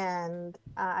 and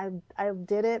I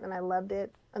did it and I loved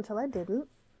it until I didn't.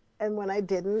 And when I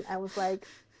didn't, I was like,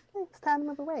 okay, it's time to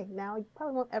move away. Now you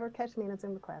probably won't ever catch me in a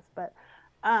Zumba class. But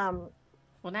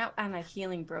well, now on a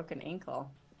healing broken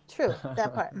ankle. True,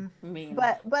 that part. I mean,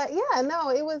 but yeah, no,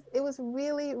 it was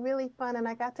really, really fun, and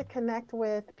I got to connect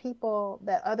with people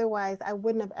that otherwise I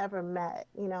wouldn't have ever met.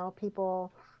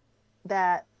 People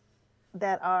that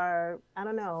are, I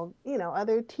don't know,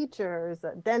 other teachers,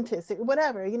 dentists,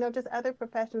 whatever, just other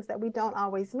professions that we don't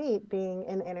always meet being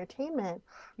in entertainment.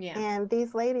 Yeah. And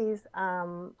these ladies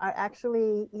are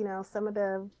actually, some of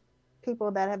the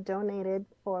people that have donated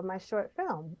for my short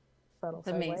film. It's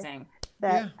amazing.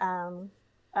 That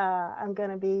I'm going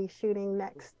to be shooting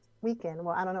next weekend.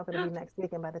 Well, I don't know if it'll be next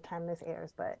weekend by the time this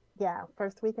airs, but yeah,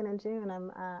 first weekend in June,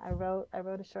 I wrote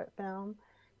a short film.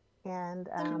 And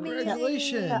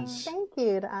congratulations! Thank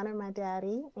you, to honor my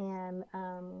daddy, and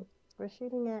we're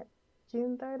shooting it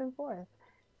June 3rd and 4th.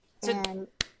 So,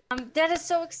 that is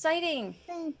so exciting.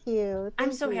 Thank you.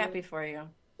 I'm so happy for you.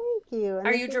 Thank you. And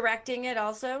are you directing it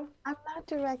also? I'm not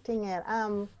directing it.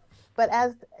 But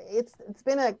as it's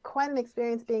been quite an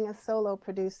experience being a solo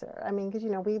producer. I mean, because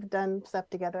we've done stuff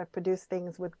together, I've produced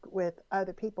things with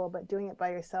other people, but doing it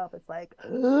by yourself, it's like,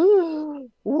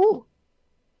 ooh.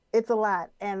 It's a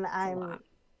lot, and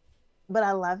but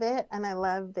I love it, and I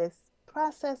love this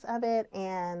process of it.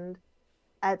 And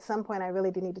at some point, I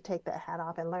really do need to take that hat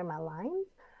off and learn my lines,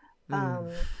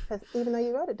 because even though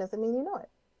you wrote it, doesn't mean you know it.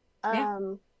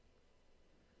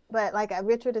 But like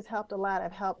Richard has helped a lot.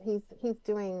 He's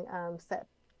doing set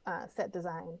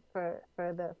design for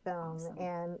the film, awesome.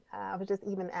 And I was just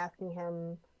even asking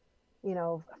him,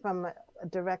 from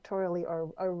directorially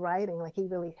or writing, like he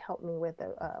really helped me with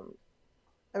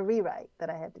a rewrite that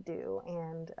I had to do.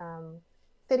 And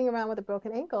sitting around with a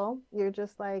broken ankle, you're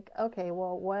just like, okay,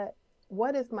 well,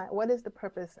 what is the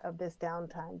purpose of this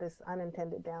downtime, this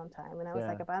unintended downtime? And I was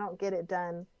like, if I don't get it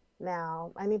done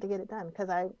now, I need to get it done, because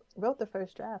I wrote the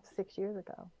first draft 6 years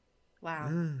ago. Wow.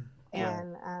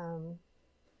 And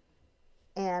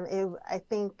I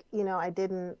think, I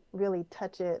didn't really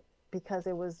touch it because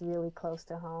it was really close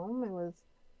to home. It was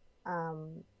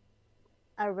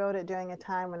I wrote it during a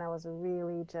time when I was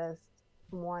really just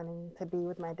wanting to be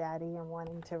with my daddy and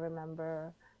wanting to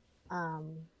remember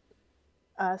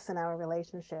us and our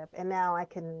relationship. And now I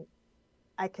can,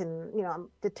 I'm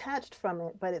detached from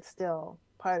it, but it's still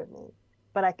part of me.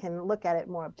 But I can look at it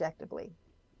more objectively.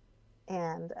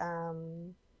 And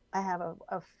I have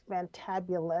a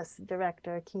fantabulous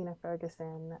director, Keena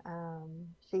Ferguson.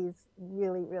 She's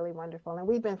really, really wonderful. And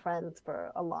we've been friends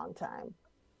for a long time.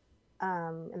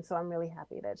 And so I'm really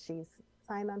happy that she's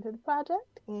signed onto the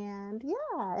project, and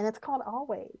it's called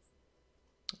Always.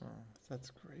 Oh, that's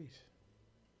great.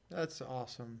 That's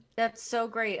awesome. That's so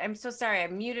great. I'm so sorry. I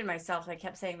muted myself. I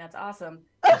kept saying that's awesome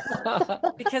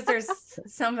because there's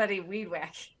somebody weed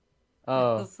whacking.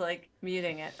 Oh, It's like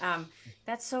muting it.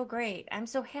 That's so great. I'm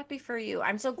so happy for you.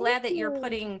 I'm so glad that you're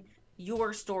putting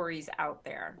your stories out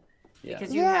there.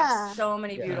 Because you have so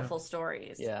many beautiful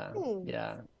stories.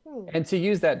 Yeah. And to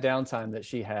use that downtime that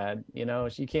she had,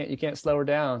 you can't slow her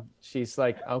down. She's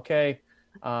like, okay,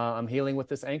 I'm healing with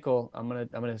this ankle. I'm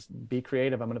gonna be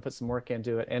creative. I'm gonna put some work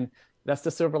into it, and that's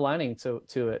the silver lining to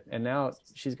it. And now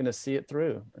she's gonna see it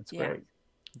through. It's great.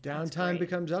 Downtime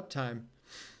becomes uptime.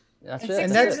 That's it.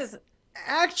 And that's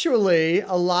actually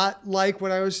a lot like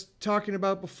what I was talking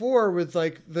about before with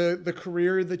like the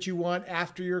career that you want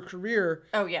after your career.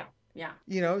 Oh yeah. Yeah.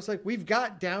 It's like we've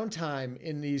got downtime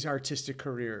in these artistic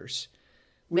careers.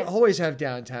 We always have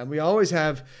downtime. We always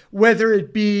have, whether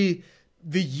it be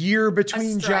the year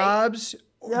between jobs,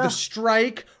 the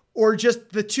strike, or just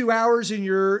the 2 hours in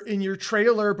your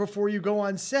trailer before you go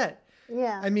on set.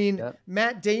 Yeah. I mean,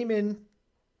 Matt Damon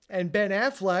and Ben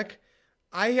Affleck,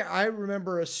 I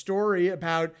remember a story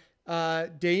about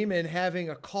Damon having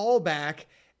a callback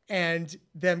and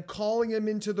them calling him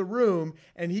into the room.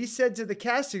 And he said to the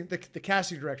casting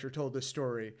director told this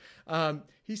story.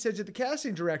 He said to the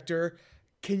casting director,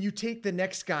 can you take the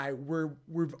next guy?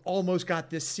 We've almost got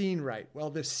this scene right. Well,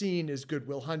 this scene is Good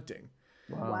Will Hunting.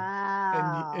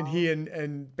 Wow. And he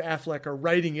and Affleck are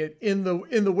writing it in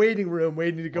the waiting room,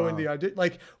 waiting to go in the audition.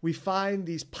 Like, we find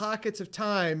these pockets of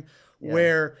time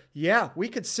where, we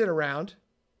could sit around,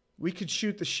 we could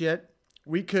shoot the shit,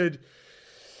 we could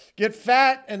get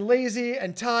fat and lazy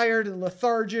and tired and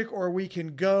lethargic, or we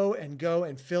can go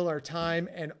and fill our time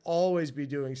and always be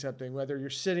doing something, whether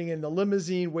you're sitting in the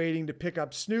limousine waiting to pick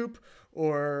up Snoop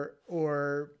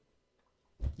or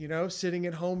you know, sitting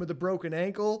at home with a broken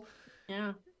ankle.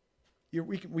 Yeah.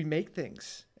 We make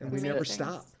things and we We never make things.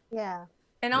 stop. Yeah.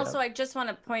 And also, I just want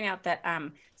to point out that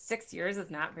 6 years is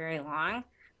not very long.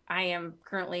 I am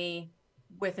currently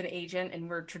with an agent, and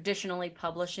we're traditionally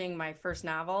publishing my first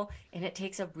novel, and it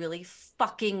takes a really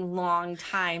fucking long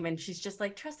time. And she's just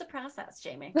like, trust the process,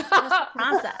 Jamie. Trust the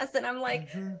process. And I'm like,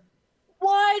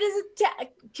 why does it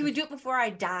take? Can we do it before I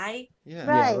die? Yeah.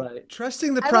 Right. Yeah, right.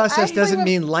 Trusting the I process doesn't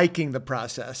remember- mean liking the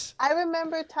process. I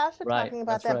remember Tasha Right, talking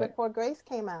about that's that right. before Grace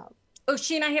came out. Oh,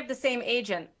 she and I have the same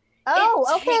agent. Oh,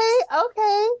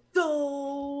 okay. So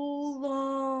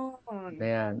long.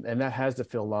 Man, and that has to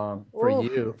feel long for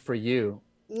Oof. you.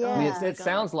 Yeah. I mean, my it God.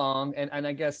 sounds long, and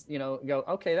I guess, you know, go,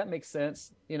 okay, that makes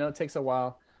sense. You know, it takes a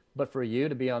while, but for you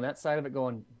to be on that side of it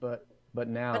going, but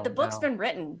now. But the book's now, been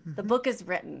written. The book is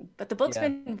written. But the book's Yeah.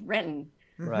 been written.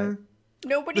 right.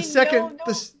 Nobody The second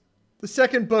no. the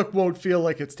second book won't feel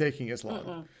like it's taking as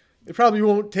long. It probably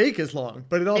won't take as long,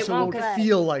 but it also won't, won't 'cause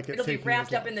feel like it's It'll be taking wrapped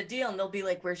as up long. in the deal, and they'll be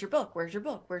like, "Where's your book? Where's your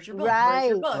book? Where's your book? Where's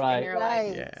your book?" Right. And you're Right.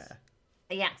 like, Yeah.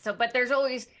 yeah. So, but there's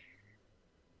always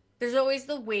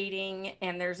the waiting,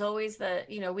 and there's always the,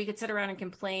 you know, we could sit around and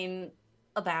complain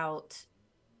about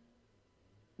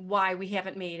why we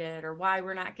haven't made it, or why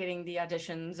we're not getting the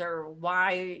auditions, or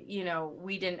why, you know,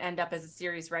 we didn't end up as a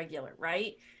series regular,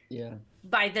 right? Yeah.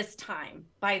 By this time.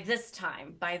 But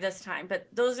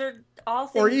those are all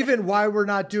things. Or that- even why we're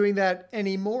not doing that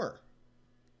anymore.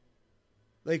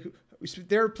 Like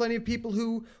there are plenty of people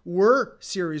who were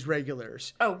series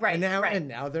regulars. Oh, right. And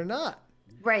now they're not.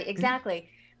 Right, exactly.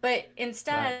 But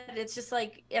instead, it's just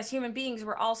like, as human beings,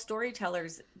 we're all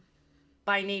storytellers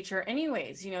by nature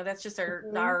anyways. You know, that's just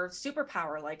our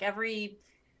superpower. Like, everybody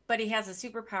has a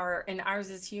superpower, and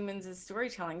ours as humans is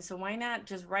storytelling. So why not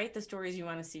just write the stories you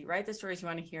want to see, write the stories you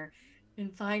want to hear,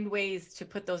 and find ways to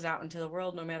put those out into the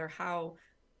world, no matter how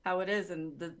it is.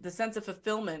 And the sense of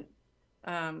fulfillment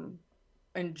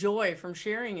and joy from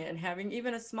sharing it and having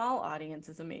even a small audience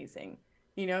is amazing.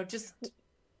 You know, just Because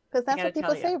that's gotta what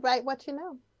people tell say, ya. write what you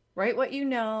know. write what you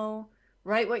know,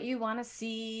 write what you want to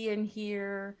see and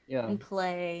hear Yeah. and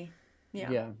play.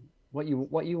 Yeah. What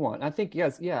you want. I think,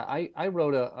 yes. Yeah. I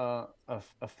wrote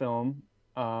a film,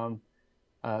 a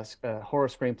horror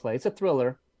screenplay. It's a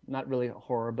thriller, not really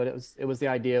horror, but it was the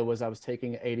idea was I was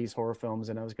taking 80s horror films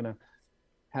and I was going to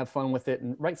have fun with it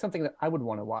and write something that I would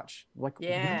want to watch. Like,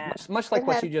 Yeah. much like It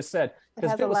what has- you just said. It 'Cause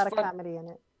has if a was lot of fun- comedy in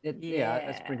it. Yeah, it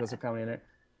Yeah. sprinkles of comedy in it.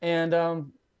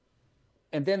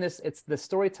 And then it's the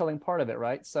storytelling part of it,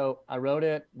 right? So I wrote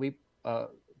it.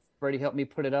 Freddie helped me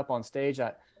put it up on stage.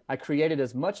 I created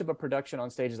as much of a production on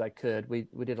stage as I could. We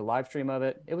did a live stream of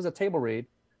it. It was a table read,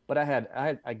 but I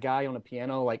had a guy on a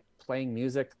piano like playing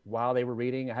music while they were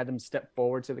reading. I had them step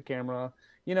forward to the camera,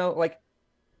 you know, like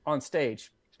on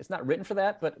stage. It's not written for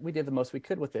that, but we did the most we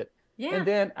could with it. Yeah.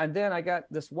 And then I got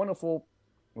this wonderful,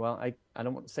 well, I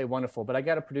don't want to say wonderful, but I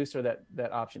got a producer that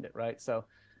optioned it, right? So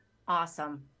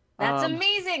Awesome. That's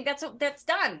amazing. That's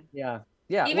done. yeah.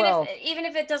 Even Well,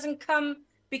 if it doesn't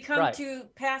become Right. to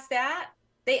past that,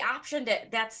 they optioned it.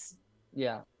 That's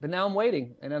yeah. But now I'm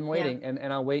waiting and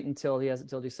and I'll wait until he has it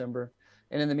till December.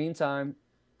 And in the meantime,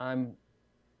 I'm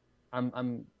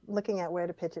Looking at where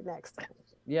to pitch it next.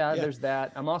 yeah, Yeah. there's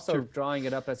that. I'm also Sure. drawing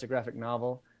it up as a graphic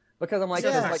novel because I'm like,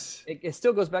 Yes. it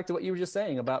still goes back to what you were just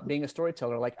saying about being a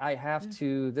storyteller. Like I have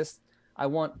to I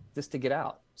want this to get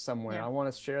out somewhere. Yeah. I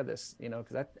want to share this, you know,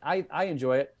 because I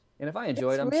enjoy it. And if I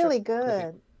enjoy It's it, I'm really sure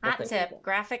good. hot thank tip.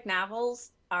 Graphic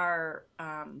novels are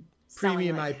selling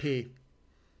Premium like, IP.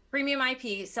 premium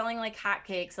IP, selling like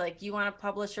hotcakes. Like, you want a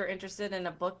publisher interested in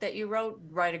a book that you wrote,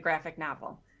 write a graphic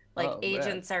novel. Like, Oh, right.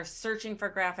 agents are searching for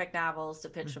graphic novels to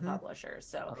pitch to publishers.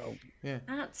 So Oh, Yeah.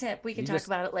 hot tip. We can You talk just-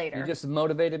 about it later. you just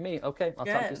motivated me. Okay, I'll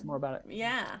talk to you Good. some more about it.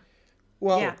 Yeah.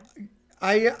 Well, Yeah.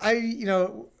 I you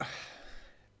know,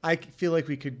 I feel like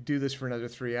we could do this for another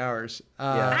 3 hours.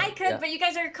 Yeah. I could, yeah. but you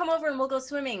guys are come over and we'll go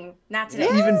swimming. Not today.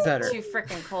 Even It's better. too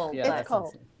freaking cold. Yeah, but that's cold.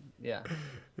 insane. Yeah.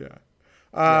 Yeah.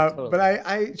 Totally. But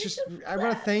I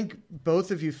want to thank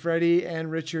both of you, Freddie and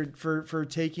Richard, for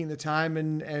taking the time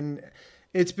and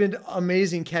it's been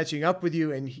amazing catching up with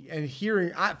you and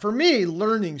hearing, for me,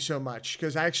 learning so much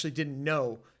because I actually didn't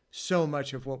know so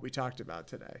much of what we talked about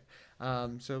today.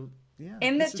 So yeah.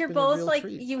 And this that has you're been a both real like,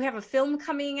 treat. you have a film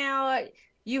coming out.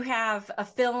 You have a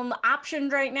film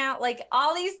optioned right now. Like,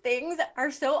 all these things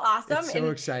are so awesome. It's so and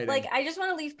exciting. like, I just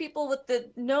want to leave people with the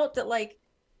note that, like,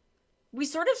 we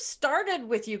sort of started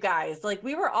with you guys. Like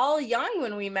we were all young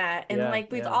when we met, and Yeah,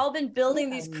 like we've yeah. all been building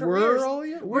these We're careers. all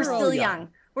young. We're all still young.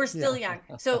 We're still Yeah.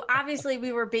 young. So obviously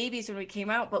we were babies when we came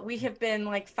out, but we have been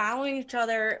like following each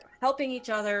other, helping each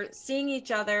other, seeing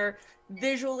each other,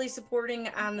 visually supporting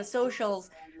on the socials,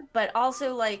 but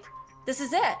also like this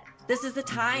is it. This is the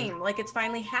time. Like it's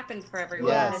finally happened for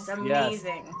everyone. Yes, It's yes.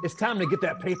 amazing. It's time to get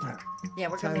that paper. Yeah,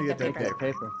 we're Time gonna to make get that that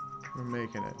paper. Paper. We're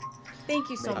making it. Thank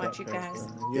you so Make much, that you guys.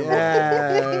 paper. You're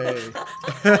welcome.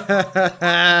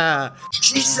 Yay!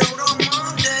 She showed on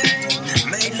Monday,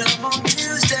 made love on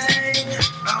Tuesday.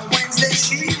 On Wednesday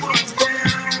she was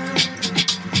down.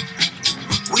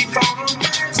 We fought on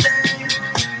Thursday,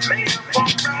 made up on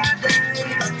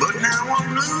Friday. But now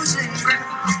I'm losing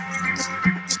ground.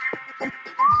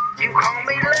 You call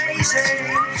me lazy,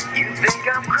 you think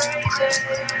I'm crazy.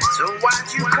 So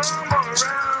why'd you come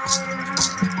around?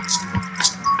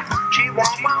 She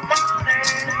want my money,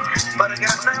 but I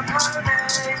got no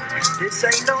money. This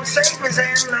ain't no savings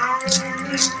and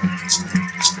loans.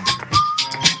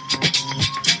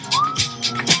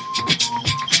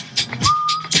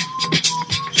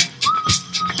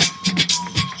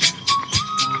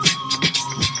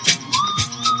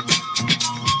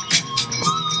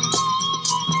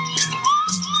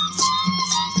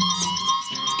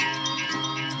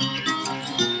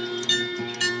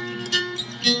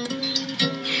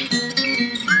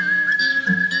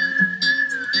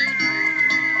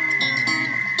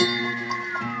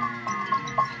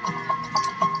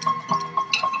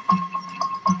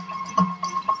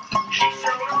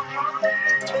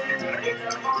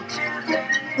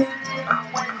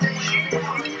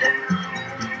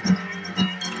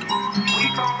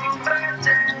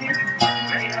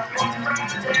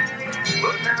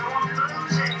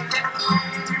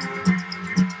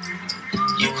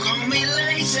 You call me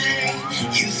lazy,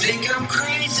 you think I'm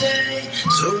crazy,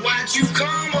 so why'd you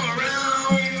come around?